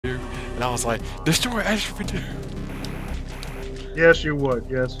and I was like, destroy Astro 2. Yes, you would.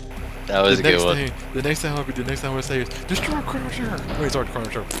 Yes. That was a good one. The next thing I'm gonna say is destroy Chrono Trigger. Wait, sorry, Chrono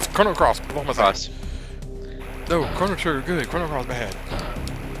Trigger. Chrono Cross. Blow my Cross. No, Chrono Trigger good. Chrono Cross bad.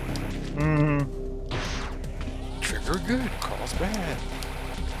 Trigger good. Cross bad.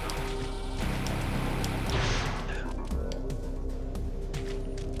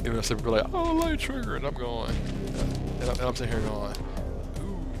 Even if people are like, oh, I like Trigger, and I'm going, and I'm sitting here going,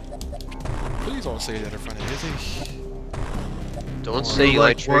 ooh, please don't say that in front of Izzy. Don't say you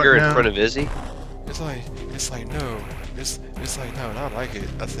like Trigger in front of Izzy. It's like no, it's like no, I like it.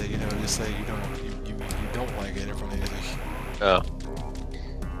 I say, you know, just say you don't like it in front of Izzy. Oh.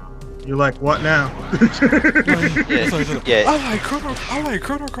 You like what now? Yeah. I like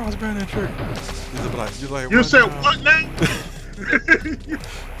Chrono Cross better than Trigger. You said what now?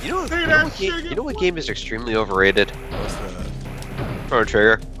 You know what game is extremely overrated? What's that? Chrono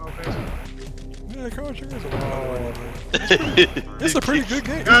Trigger. Yeah, Chrono Trigger's it's a pretty good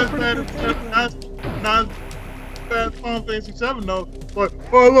game. Not bad Final Fantasy 7 though, but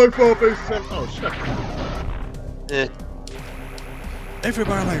I like Final Fantasy 7. Oh, shut up. Eh.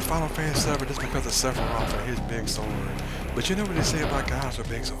 Everybody like Final Fantasy 7 just because of Sephiroth and his big sword. But you know what they say about guys with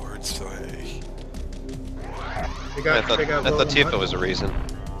big swords, so hey. I thought Tifa was a reason.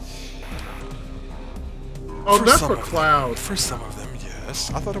 Oh, that's for Cloud. For some of them, yes.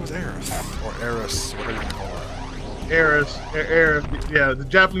 I thought it was Aerith. Or Eris, whatever you call her. Aerith, yeah, the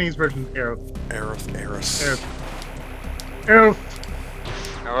Japanese version is Aerith. Eris. Aerith. Aerith.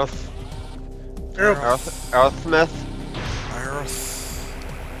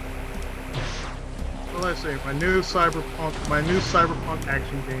 What did I say? My new cyberpunk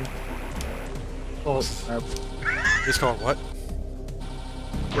action game. Called It's called what?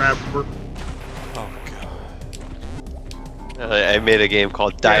 Grabber. Oh god. I made a game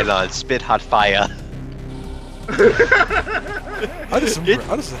called Dylon Spit Hot Fire. I just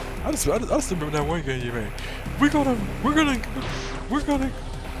remember that one game you made. We're gonna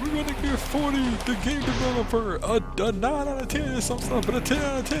give 40 the game developer a 9 out of 10 and some stuff, but a 10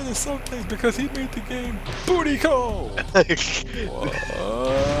 out of 10 in some things because he made the game booty call. That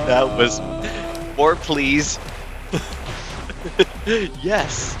was more, please.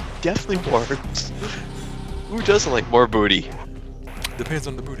 Yes, definitely more. Who doesn't like more booty? Depends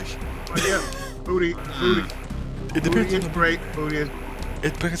on the booty. Oh, yeah, booty. It depends on the great. Booty is.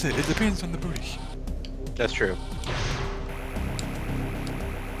 Like I said, it depends on the booty. That's true.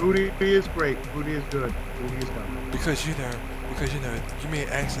 Booty is great. Booty is good. Booty is good. Because you know, you may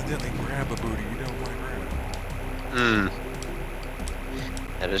accidentally grab a booty you don't want to grab.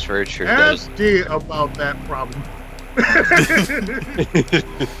 That is very true. Ask D about that problem.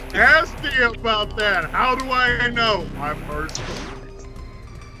 Ask D about that. How do I know? I've heard stories.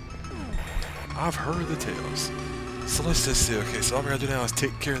 I've heard the tales. So let's just see. Okay, so all we gotta do now is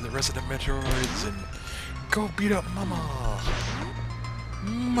take care of the rest of the Metroids and go beat up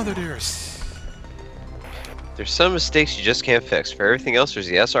Mother dearest. There's some mistakes you just can't fix. For everything else, there's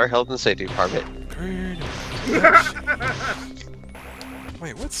the SR Health and Safety Department.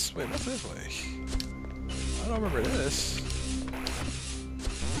 Wait, what's this way? I don't remember this.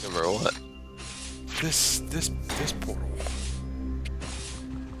 Remember what? This portal.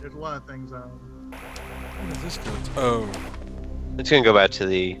 There's a lot of things out. What does this go to? Oh. It's gonna go back to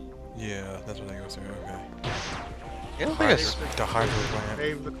the... Yeah, that's what I go through, okay. Yeah, I think it's... The hydro plant.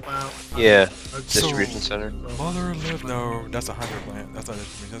 Save the cloud. Yeah, distribution center. Mother live... No, that's a hydro plant. That's not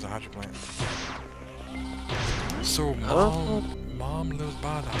distribution, that's a hydro plant. So mom lives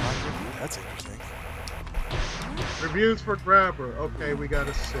by the hydro plant? That's interesting. Reviews for Grabber. Okay, we got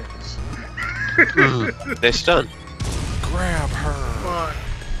a 6. They stun. Grab her.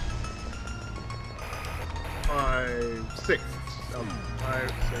 6.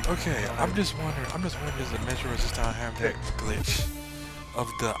 5, 6. Okay, 5. I'm just wondering does the Metroid this time have that glitch of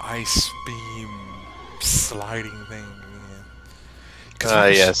the ice beam sliding thing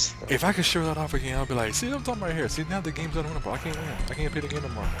again? Yes. If I could show that off again, I'll be like, see what I'm talking about here. See, now the game's unwinnable. I can't win. I can't play the game no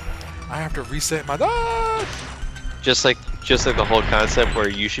more. I have to reset my... Just like the whole concept where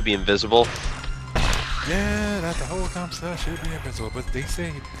you should be invisible. Yeah, that's the whole concept should be invisible, but they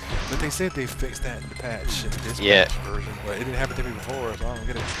said they fixed that in the patch in this patch version, but it didn't happen to me before, so I don't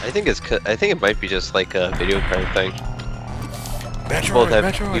get it. I think it might be just like a video card thing.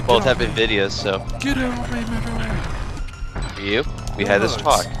 Metroid, we both have Nvidias, so. Get over me, Metroid. For you, we had this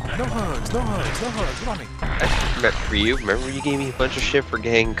talk. No hugs, get on me. For you, remember you gave me a bunch of shit for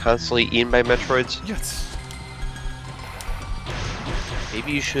getting constantly eaten by Metroids? Yes.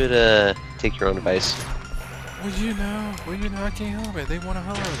 Maybe you should take your own advice. Well, you know, I can't help it. They want to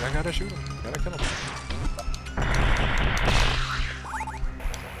hug. I gotta shoot them. Gotta kill them.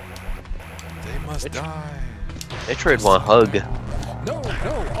 They must die. Metroid want hug. No,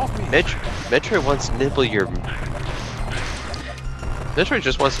 off me. Metroid wants to nibble your... Metroid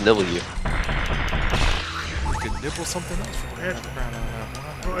just wants to nibble you. You can nibble something else from the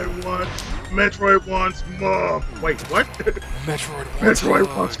background. Metroid wants mom. Wait, what? Metroid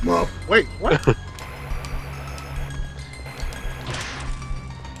wants mom. Wait, what?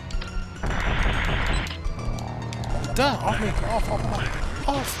 Duh, off me,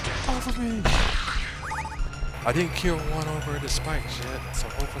 off of me. I didn't kill one over the spikes yet, so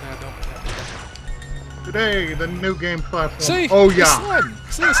hopefully I don't get that. Today, the new game platform. See? Oh yeah.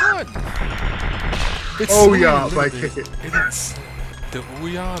 See, it's on. It's oh slid yeah, a little like bit. it. It's the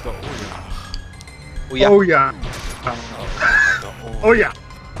ooyah, the ooyah. Oh yeah. Oh yeah.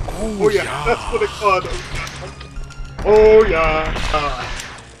 Oh yeah. That's what they call it. Oh yeah.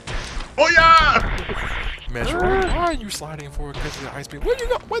 Oh yeah. Metroid, why are you sliding forward because of the ice beam? Where you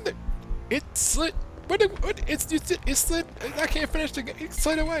go? Where the? It slid. It slid. I can't finish the game. It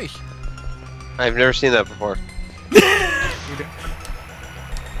slid away. I've never seen that before.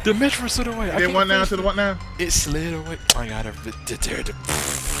 The Metro slid away. It went down to the what now? It slid away. I gotta deter the.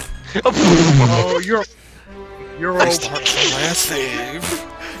 Oh, you're old. Start the last save.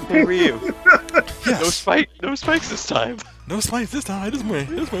 Where were you? Yes. No spikes this time. No spikes this time. This way.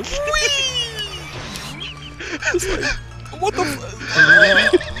 This way. This way. What the?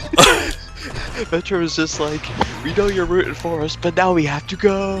 Metro was just like, we know you're rooting for us, but now we have to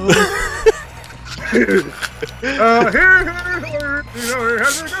go. Here, you know, you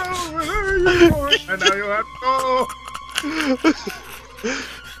have to go. And now you have to go.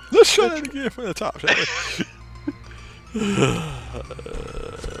 Let's shut it again from the top, shall we?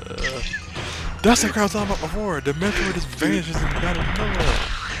 That's the crowd I was talking about before. The Metro just vanishes and out of nowhere.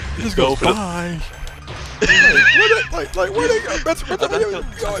 It just goes by. Like, where they go?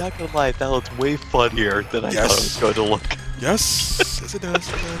 I'm not gonna lie, that looks way funnier than I thought it was going to look. Yes, it does.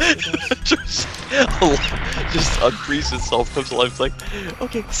 just unfreeze itself, comes alive, it's like,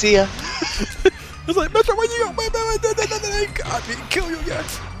 okay, see ya. It's like, Metro, where you go? Wait, I didn't kill you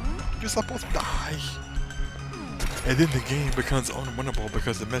yet. You're supposed to die. And then the game becomes unwinnable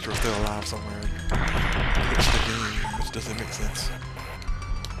because the Metro's still alive somewhere. It's the game, which doesn't make sense.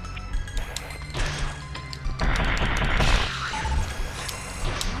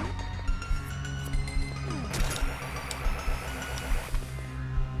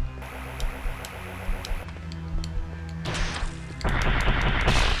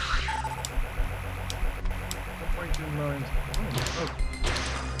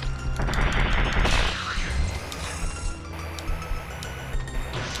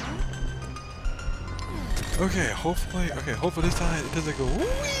 Hopefully this time it doesn't go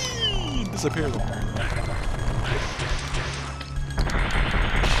whee, disappear. I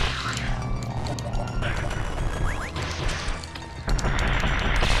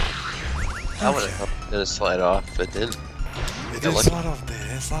would have helped it slide off, but didn't. It didn't slide off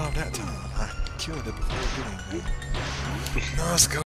there. It slid off that time. I killed it before it did anything. No, let's go.